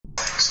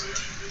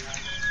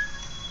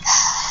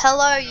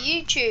Hello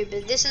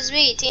YouTube, this is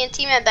me,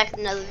 TNTMAN, back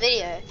with another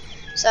video.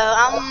 So,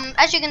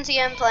 as you can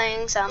see, I'm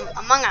playing some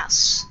Among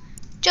Us.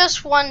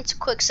 Just one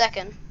quick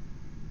second.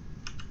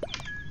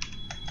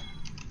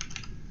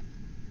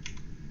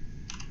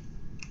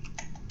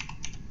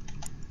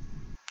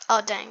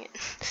 Oh, dang it.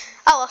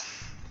 Oh well.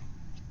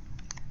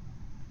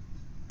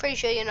 Pretty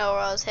sure you know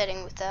where I was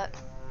heading with that.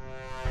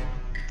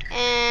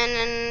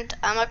 And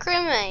I'm a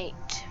crewmate.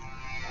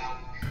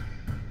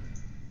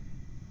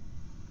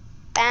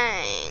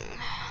 Bang.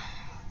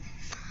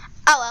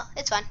 Oh well,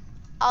 it's fine.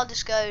 I'll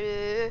just go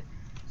to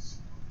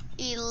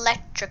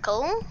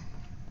electrical,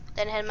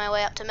 then head my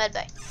way up to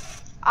medbay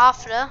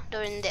after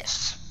doing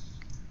this.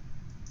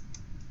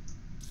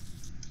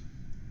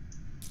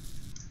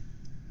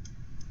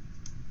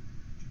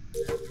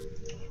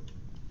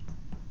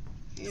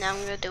 Now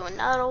I'm gonna do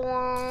another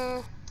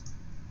one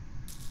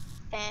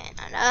and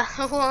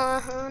another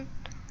one.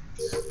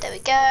 There we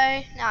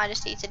go. Now I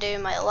just need to do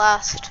my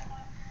last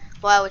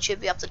wire, which should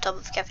be up the top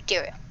of the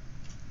cafeteria.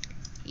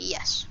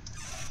 Yes.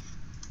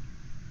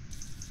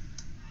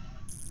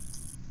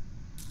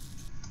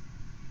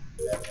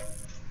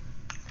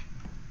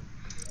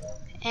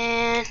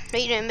 And what are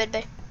you doing,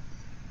 medbay?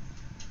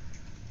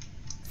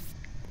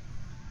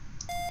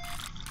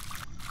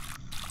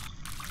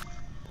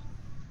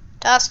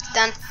 Task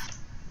done.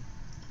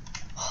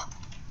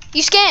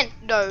 You scanned!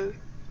 No.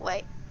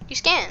 Wait. You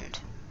scanned.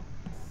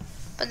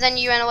 But then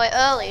you ran away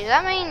early. Does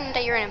that mean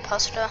that you're an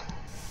imposter?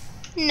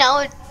 No,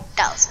 it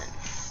doesn't.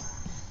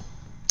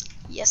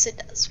 Yes, it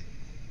does.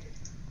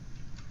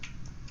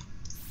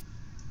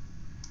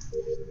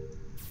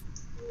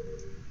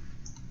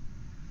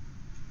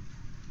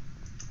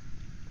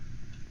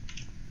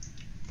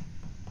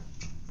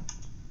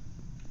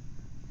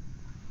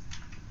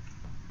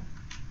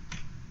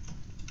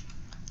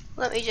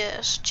 Let me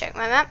just check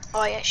my map.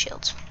 Oh yeah,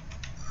 shields.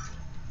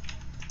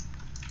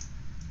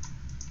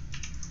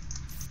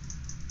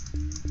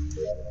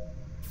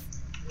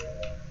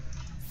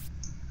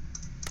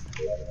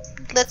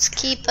 Let's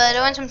keep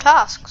doing some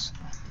tasks.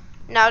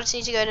 Now I just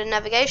need to go to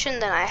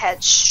navigation, then I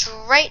head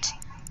straight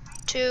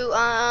to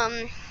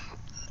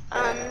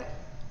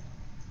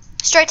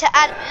straight to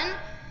admin.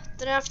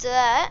 Then after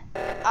that,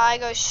 I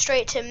go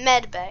straight to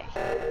medbay,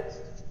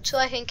 so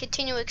I can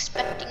continue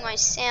expecting my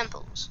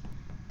samples.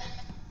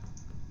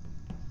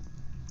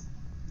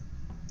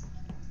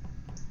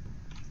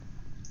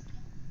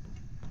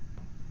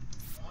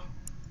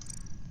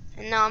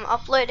 And now I'm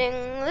uploading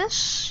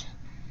this.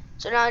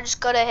 So now I just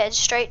gotta head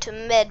straight to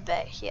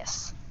medbay.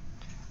 Yes.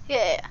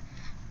 Yeah.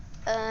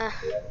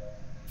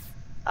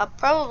 I'll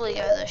probably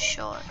go the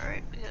short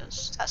route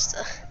because that's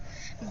the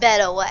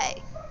better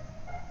way.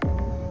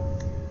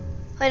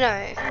 I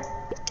know.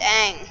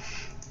 Dang.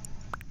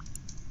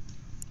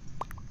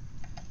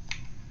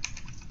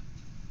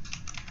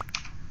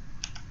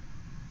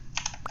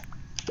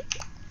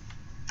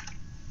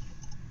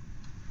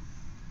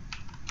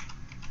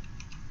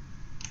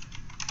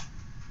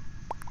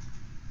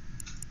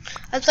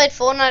 I played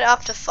Fortnite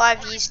after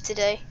 5 years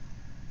today.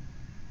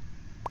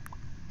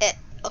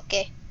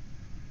 Okay.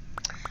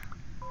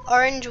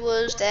 Orange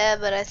was there,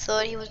 but I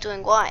thought he was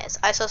doing wires.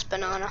 I saw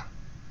banana.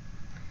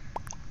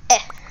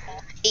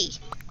 E.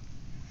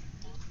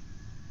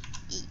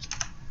 E.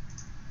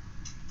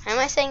 How am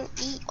I saying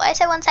E? Why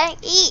is everyone saying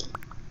E?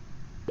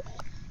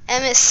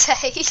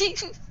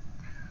 MSA.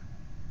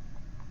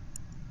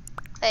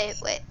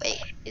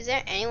 Wait. Is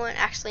there anyone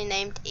actually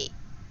named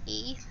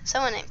E?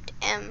 Someone named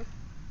M.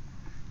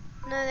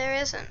 No, there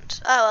isn't.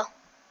 Oh well.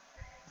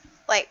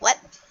 Wait, what?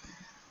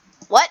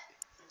 What?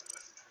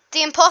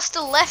 The imposter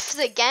left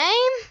the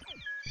game?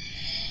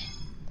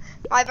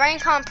 My brain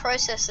can't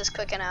process this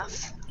quick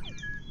enough.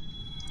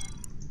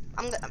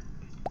 I'm gonna.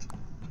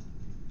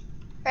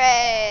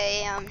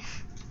 Hey,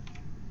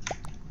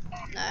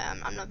 no,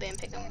 I'm not being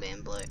pink, I'm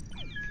being blue.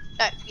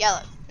 No,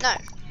 yellow. No,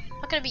 I'm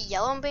not gonna be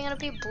yellow, I'm gonna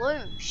be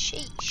blue.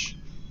 Sheesh.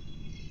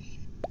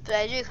 But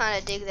I do kind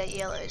of dig that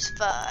yellow's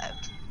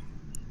vibe.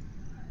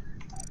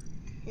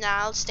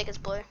 Nah, I'll stick as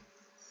blue.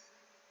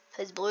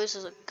 Because blue is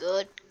a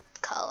good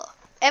color.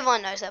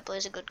 Everyone knows that blue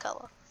is a good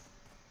color.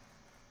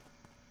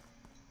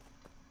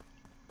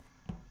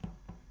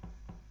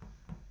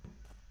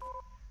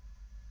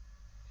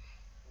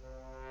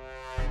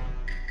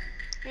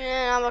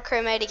 And I'm a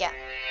crewmate again.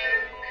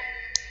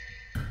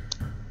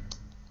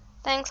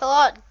 Thanks a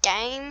lot,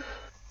 game.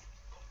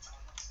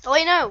 Oh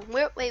wait, no,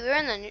 we're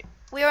in the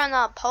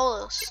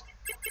polars.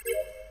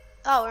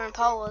 Oh, we're in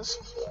polars.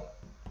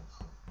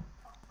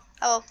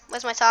 Oh,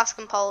 where's my task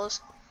in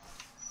polars?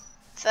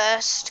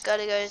 First,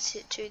 gotta go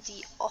to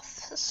the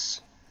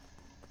office.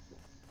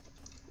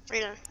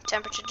 Read on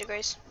temperature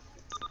degrees.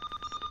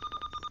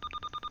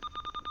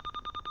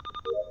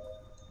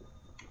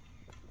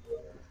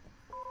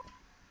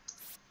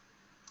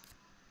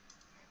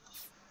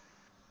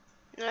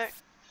 No.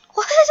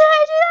 What did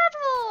I do that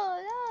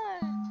for?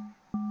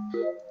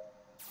 No.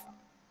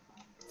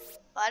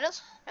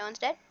 Vitals? Everyone's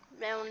dead?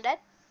 Everyone dead?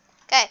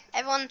 Okay,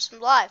 everyone's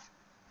live.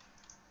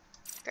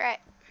 Great.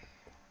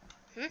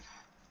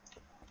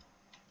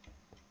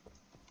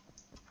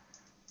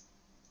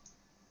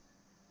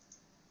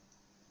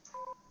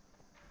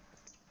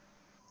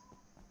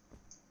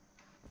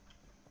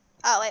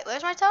 Oh wait,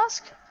 where's my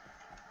task?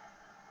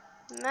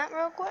 Map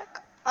real quick.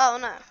 Oh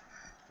no.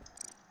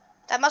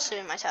 That must have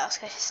been my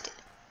task. I just did.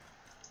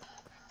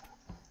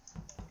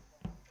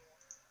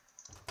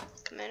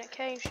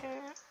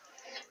 Communication.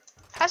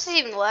 How does this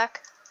even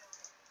work?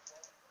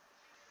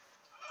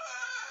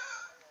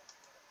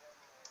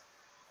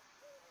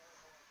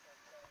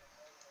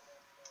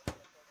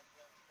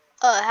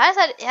 Oh, how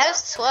does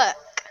this work?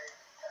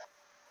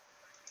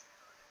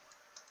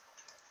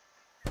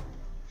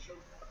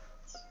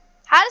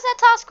 How does that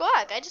task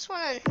work? I just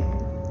wanna,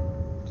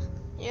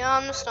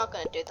 I'm just not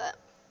gonna do that.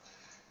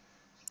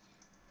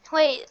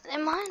 Wait, it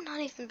might not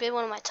even be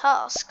one of my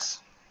tasks.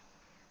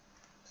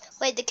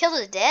 Wait, the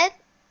killer's dead?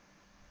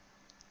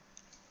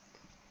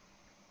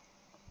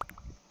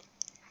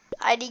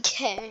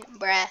 IDK,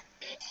 bruh.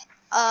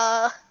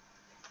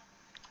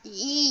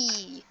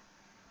 Yee.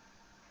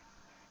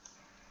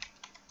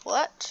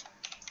 What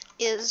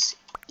is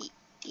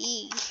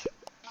E?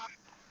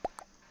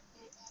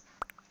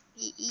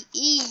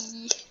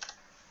 E.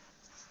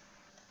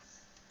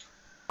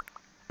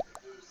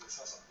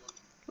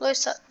 Blue,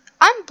 so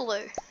I'm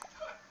blue.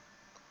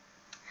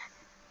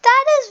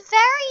 That is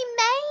very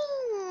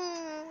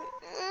mean.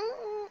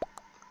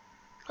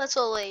 Let's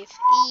all leave.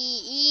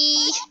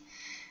 E.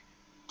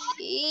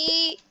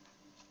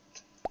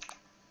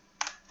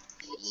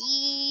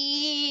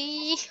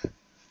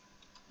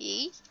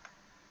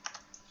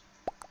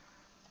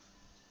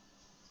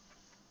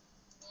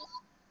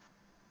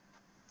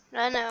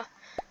 I know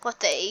what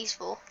the E's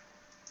for.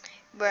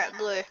 Bruh,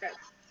 blue.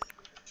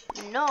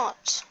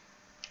 Not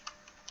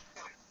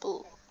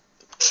blue.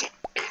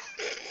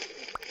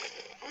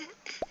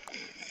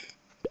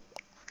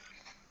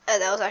 Oh,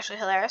 that was actually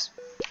hilarious.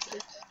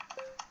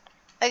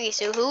 Okay,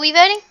 so who are we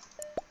voting?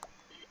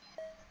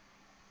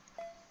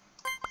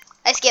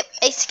 I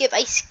skip.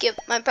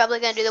 I'm probably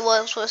gonna do the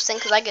world's worst thing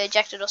because I get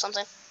ejected or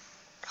something.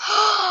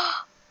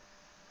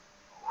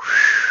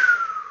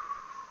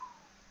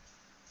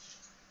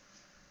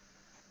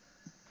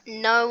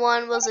 No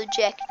one was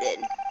ejected.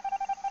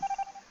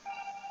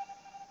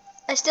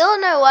 I still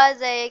don't know why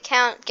they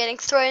count getting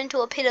thrown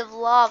into a pit of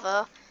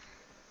lava.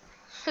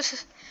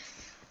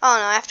 Oh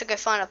no, I have to go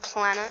find a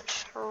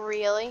planet.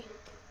 Really?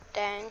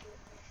 Dang.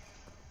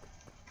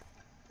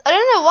 I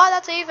don't know why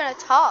that's even a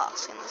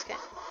task in this game.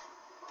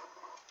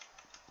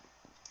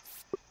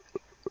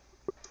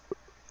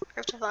 I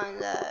have to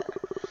find that.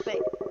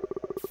 Wait.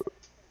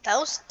 That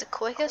was the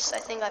quickest I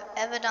think I've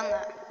ever done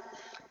that.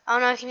 Oh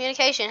no,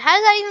 communication. How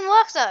does that even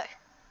work though?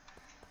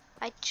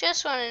 I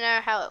just want to know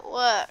how it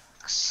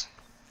works.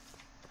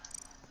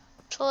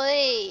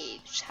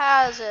 Please,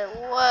 how does it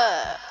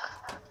work?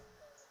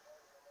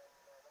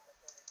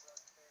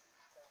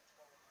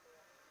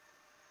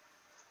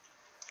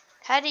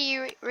 How do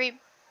you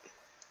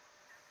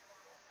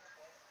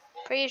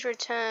please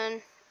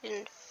return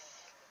in?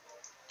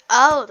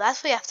 Oh,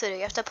 that's what you have to do.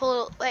 You have to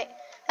pull. Wait,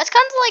 that's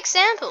kind of like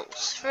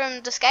samples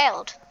from the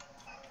scaled.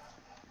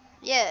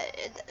 Yeah,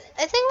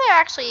 I think they're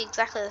actually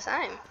exactly the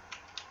same.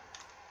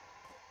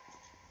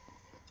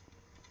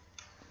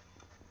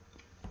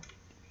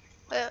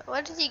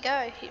 Where did he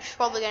go? He's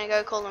probably gonna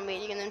go call a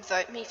meeting and then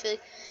vote me for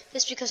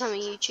just because I'm a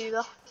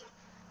YouTuber.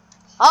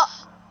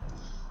 Oh,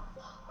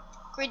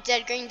 green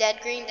dead, green dead,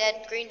 green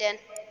dead, green dead.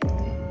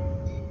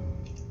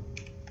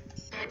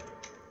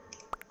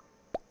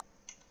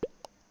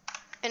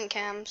 And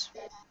cams.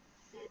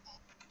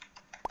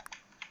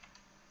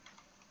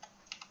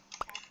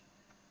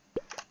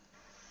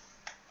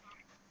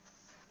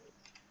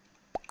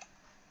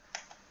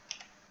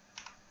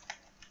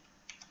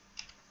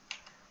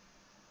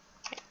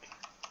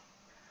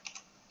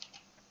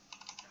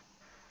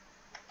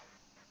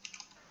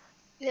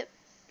 Yep.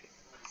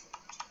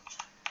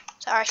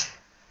 Sorry.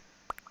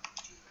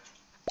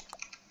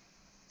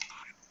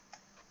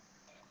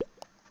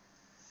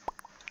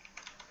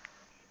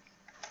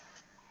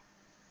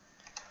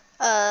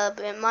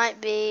 But it might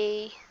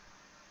be.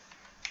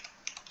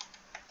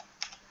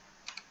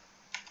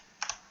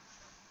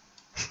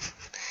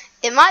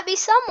 It might be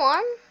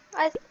someone.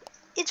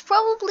 It's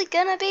probably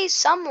gonna be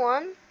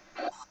someone.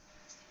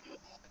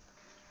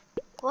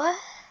 What?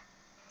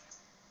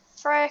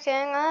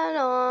 Freaking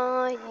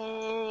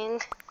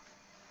annoying.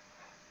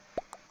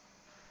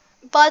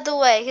 By the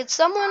way, could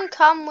someone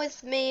come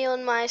with me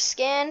on my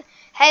scan?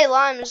 Hey,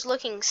 Lime is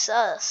looking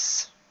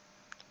sus.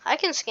 I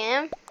can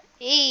scam.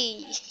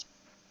 Eee.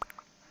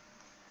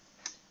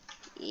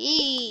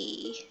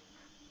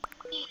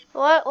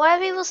 Why are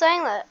people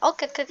saying that?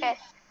 Okay.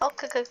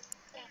 Okay.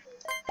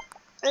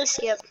 I'll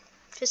skip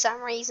for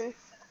some reason.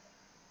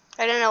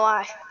 I don't know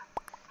why.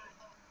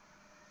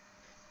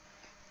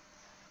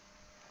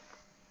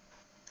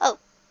 Oh,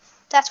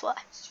 that's why.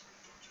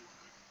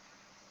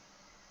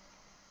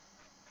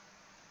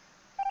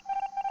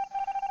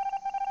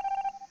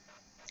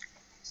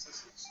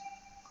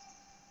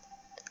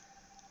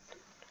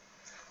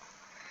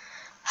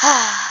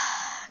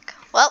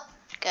 Well,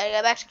 gotta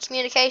go back to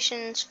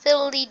communications.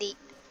 Fiddly dee.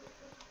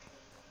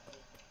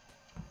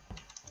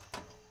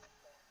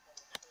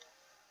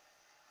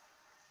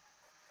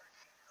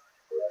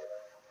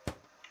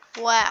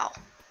 Wow.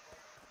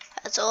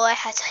 That's all I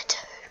had to do.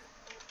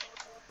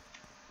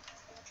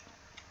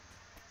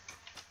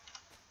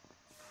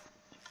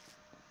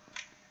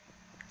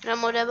 No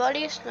more dead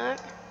bodies? No.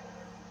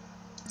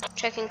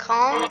 Checking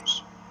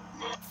comms.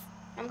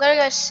 I'm gonna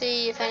go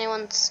see if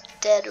anyone's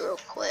dead real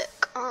quick.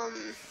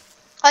 Oh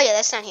yeah,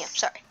 that's down here.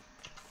 Sorry.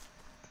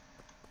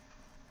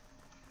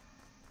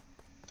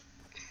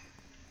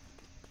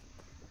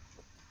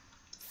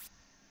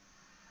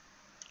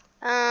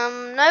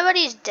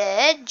 Nobody's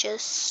dead.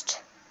 Just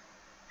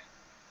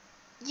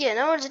yeah,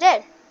 no one's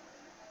dead.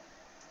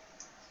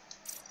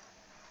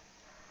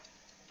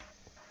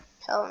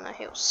 Hell no,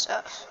 he was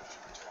stuff.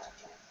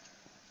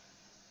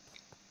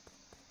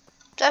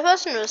 That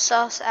person was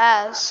sus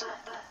as.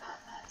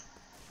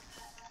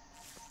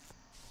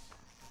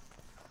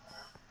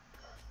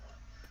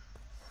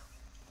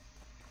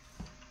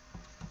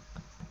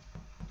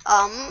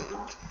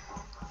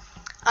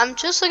 I'm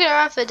just looking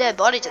around for dead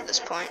bodies at this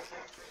point.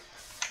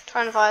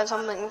 Trying to find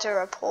something to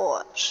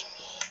report.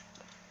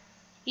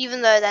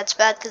 Even though that's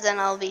bad because then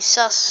I'll be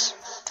sus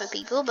for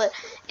people, but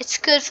it's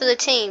good for the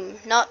team.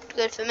 Not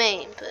good for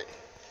me, but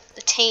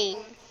the team.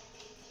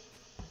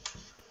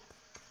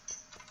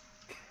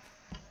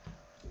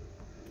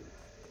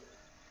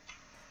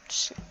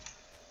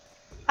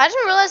 I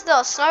didn't realize there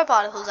were snow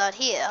particles out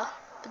here,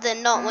 but they're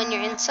not when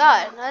you're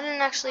inside. I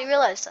didn't actually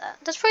realize that.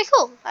 That's pretty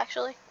cool,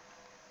 actually.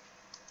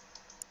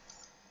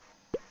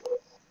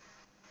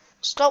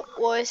 Stop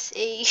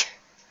worthy.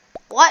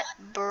 What,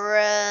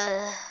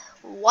 bruh?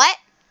 What?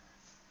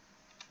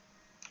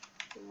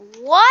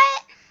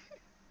 What?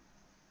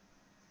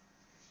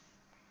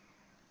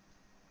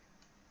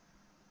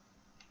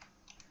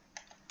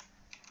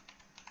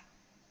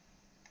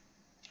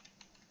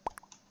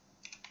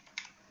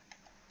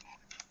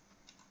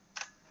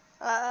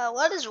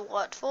 What is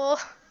what for?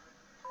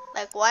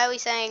 Like, why are we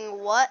saying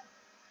what?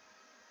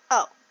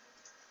 Oh.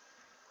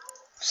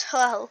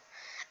 So,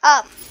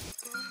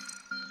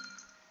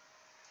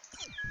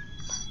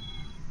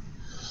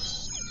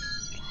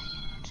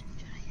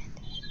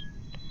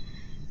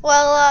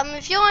 well,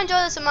 if you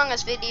enjoyed this Among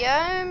Us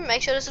video,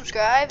 make sure to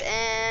subscribe,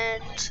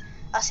 and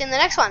I'll see you in the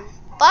next one.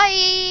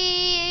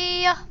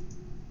 Bye!